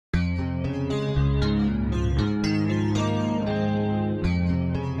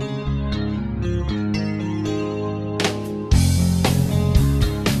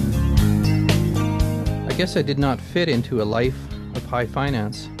guess I did not fit into a life of high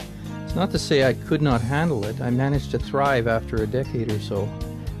finance. It's not to say I could not handle it. I managed to thrive after a decade or so.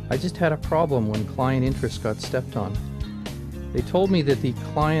 I just had a problem when client interest got stepped on. They told me that the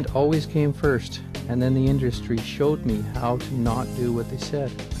client always came first, and then the industry showed me how to not do what they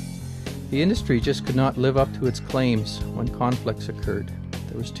said. The industry just could not live up to its claims when conflicts occurred.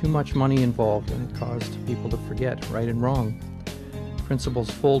 There was too much money involved, and it caused people to forget right and wrong.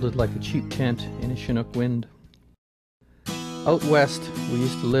 Principles folded like a cheap tent in a Chinook wind. Out west, we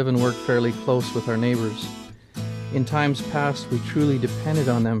used to live and work fairly close with our neighbors. In times past, we truly depended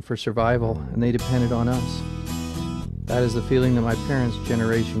on them for survival, and they depended on us. That is the feeling that my parents'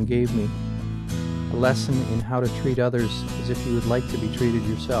 generation gave me. A lesson in how to treat others as if you would like to be treated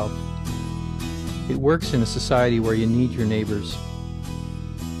yourself. It works in a society where you need your neighbors.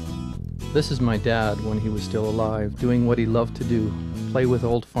 This is my dad when he was still alive, doing what he loved to do, play with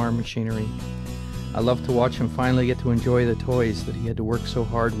old farm machinery. I love to watch him finally get to enjoy the toys that he had to work so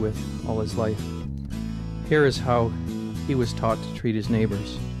hard with all his life. Here is how he was taught to treat his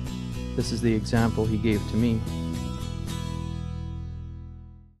neighbors. This is the example he gave to me.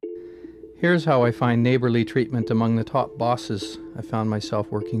 Here's how I find neighborly treatment among the top bosses I found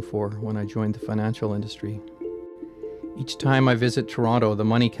myself working for when I joined the financial industry. Each time I visit Toronto, the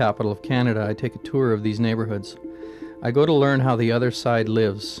money capital of Canada, I take a tour of these neighborhoods. I go to learn how the other side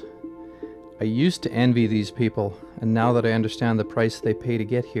lives. I used to envy these people, and now that I understand the price they pay to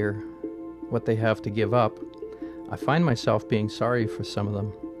get here, what they have to give up, I find myself being sorry for some of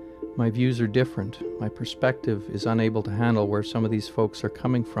them. My views are different. My perspective is unable to handle where some of these folks are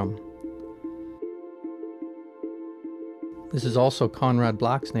coming from. This is also Conrad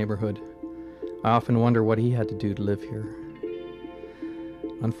Black's neighborhood. I often wonder what he had to do to live here.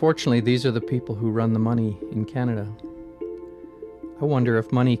 Unfortunately, these are the people who run the money in Canada. I wonder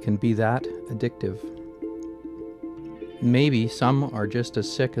if money can be that addictive. Maybe some are just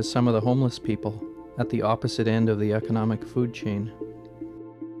as sick as some of the homeless people at the opposite end of the economic food chain.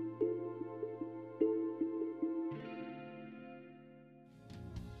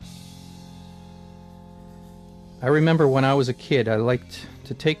 I remember when I was a kid, I liked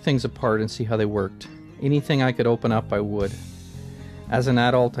to take things apart and see how they worked. Anything I could open up, I would. As an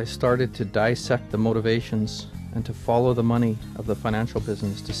adult, I started to dissect the motivations and to follow the money of the financial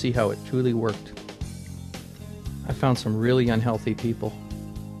business to see how it truly worked. I found some really unhealthy people,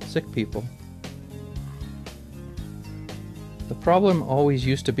 sick people. The problem always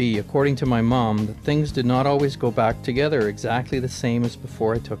used to be, according to my mom, that things did not always go back together exactly the same as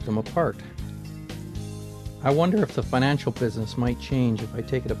before I took them apart. I wonder if the financial business might change if I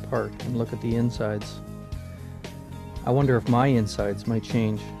take it apart and look at the insides. I wonder if my insides might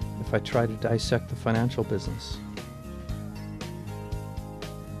change if I try to dissect the financial business.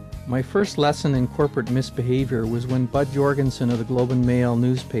 My first lesson in corporate misbehavior was when Bud Jorgensen of the Globe and Mail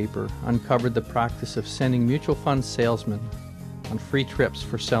newspaper uncovered the practice of sending mutual fund salesmen on free trips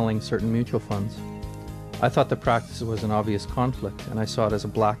for selling certain mutual funds. I thought the practice was an obvious conflict, and I saw it as a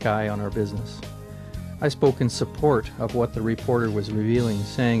black eye on our business. I spoke in support of what the reporter was revealing,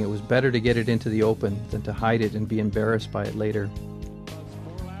 saying it was better to get it into the open than to hide it and be embarrassed by it later.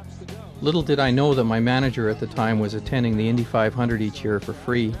 Little did I know that my manager at the time was attending the Indy 500 each year for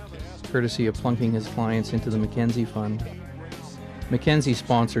free, courtesy of plunking his clients into the Mackenzie Fund. Mackenzie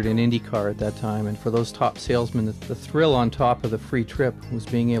sponsored an IndyCar at that time, and for those top salesmen, the thrill on top of the free trip was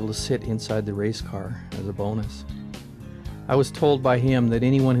being able to sit inside the race car as a bonus. I was told by him that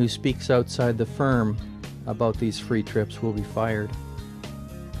anyone who speaks outside the firm about these free trips will be fired.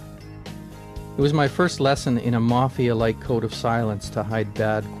 It was my first lesson in a mafia-like code of silence to hide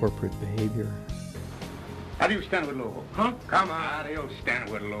bad corporate behavior. How do you stand with Lobo? Huh? Come on, how do you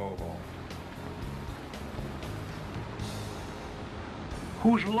stand with Lobo?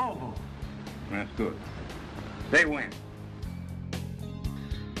 Who's Lobo? That's good. They win.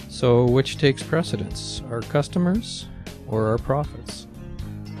 So which takes precedence, our customers or our profits?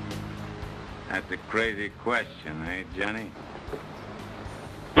 That's a crazy question, eh, Johnny?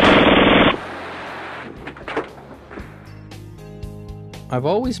 I've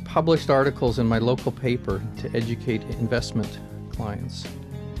always published articles in my local paper to educate investment clients.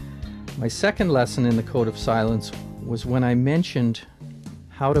 My second lesson in the code of silence was when I mentioned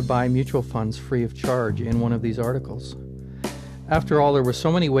how to buy mutual funds free of charge in one of these articles. After all, there were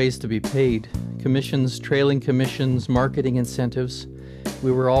so many ways to be paid: commissions, trailing commissions, marketing incentives.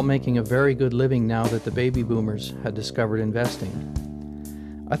 We were all making a very good living now that the baby boomers had discovered investing.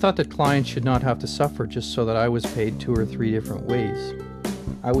 I thought that clients should not have to suffer just so that I was paid 2 or 3 different ways.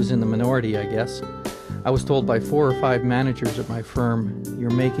 I was in the minority, I guess. I was told by 4 or 5 managers at my firm, "You're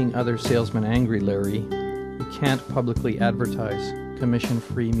making other salesmen angry, Larry. You can't publicly advertise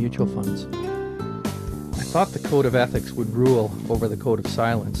commission-free mutual funds. I thought the code of ethics would rule over the code of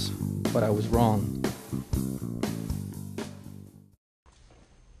silence, but I was wrong.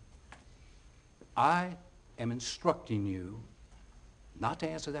 I am instructing you not to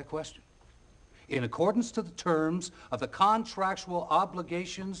answer that question. In accordance to the terms of the contractual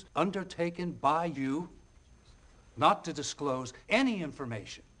obligations undertaken by you, not to disclose any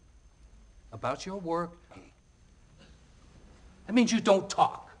information about your work. That means you don't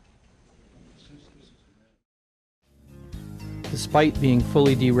talk. Despite being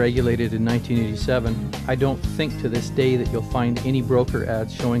fully deregulated in 1987, I don't think to this day that you'll find any broker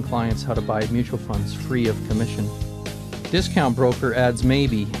ads showing clients how to buy mutual funds free of commission. Discount broker ads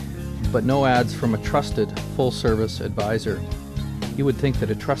maybe, but no ads from a trusted, full-service advisor. You would think that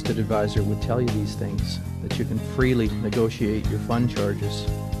a trusted advisor would tell you these things, that you can freely negotiate your fund charges,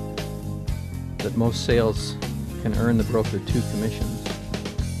 that most sales can earn the broker 2 commissions.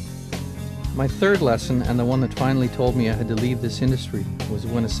 My third lesson, and the one that finally told me I had to leave this industry, was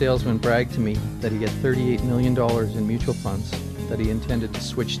when a salesman bragged to me that he had $38 million in mutual funds that he intended to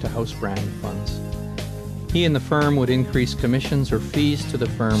switch to house brand funds. He and the firm would increase commissions or fees to the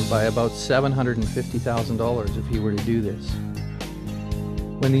firm by about $750,000 if he were to do this.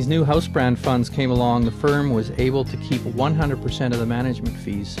 When these new house brand funds came along, the firm was able to keep 100% of the management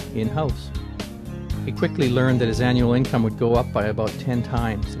fees in-house. He quickly learned that his annual income would go up by about 10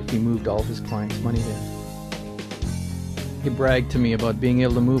 times if he moved all his clients' money there. He bragged to me about being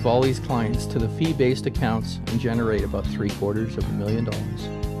able to move all these clients to the fee-based accounts and generate about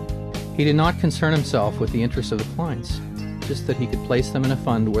 $750,000. He did not concern himself with the interests of the clients, just that he could place them in a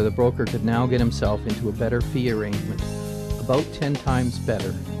fund where the broker could now get himself into a better fee arrangement, about 10 times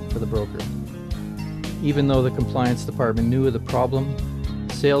better for the broker. Even though the compliance department knew of the problem,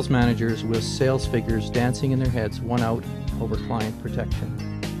 sales managers with sales figures dancing in their heads won out over client protection.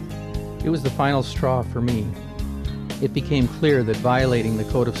 It was the final straw for me. It became clear that violating the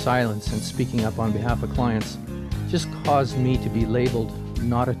code of silence and speaking up on behalf of clients just caused me to be labeled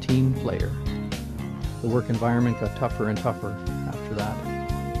not a team player. The work environment got tougher and tougher after that.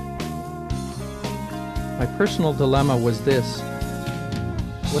 My personal dilemma was this: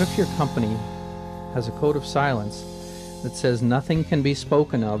 what if your company has a code of silence that says nothing can be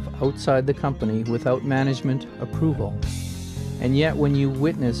spoken of outside the company without management approval, and yet when you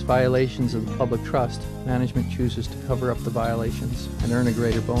witness violations of the public trust, management chooses to cover up the violations and earn a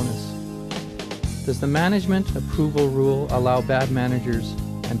greater bonus? Does the management approval rule allow bad managers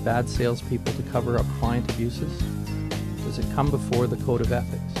and bad salespeople to cover up client abuses? Does it come before the code of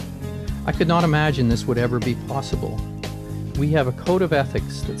ethics? I could not imagine this would ever be possible. We have a code of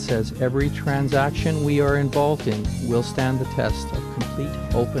ethics that says every transaction we are involved in will stand the test of complete,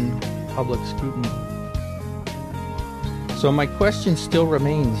 open, public scrutiny. So my question still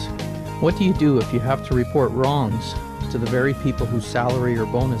remains: what do you do if you have to report wrongs to the very people whose salary or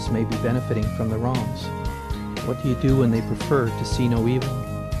bonus may be benefiting from the wrongs? What do you do when they prefer to see no evil?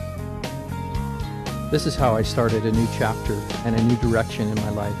 This is how I started a new chapter and a new direction in my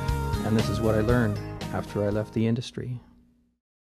life, and this is what I learned after I left the industry.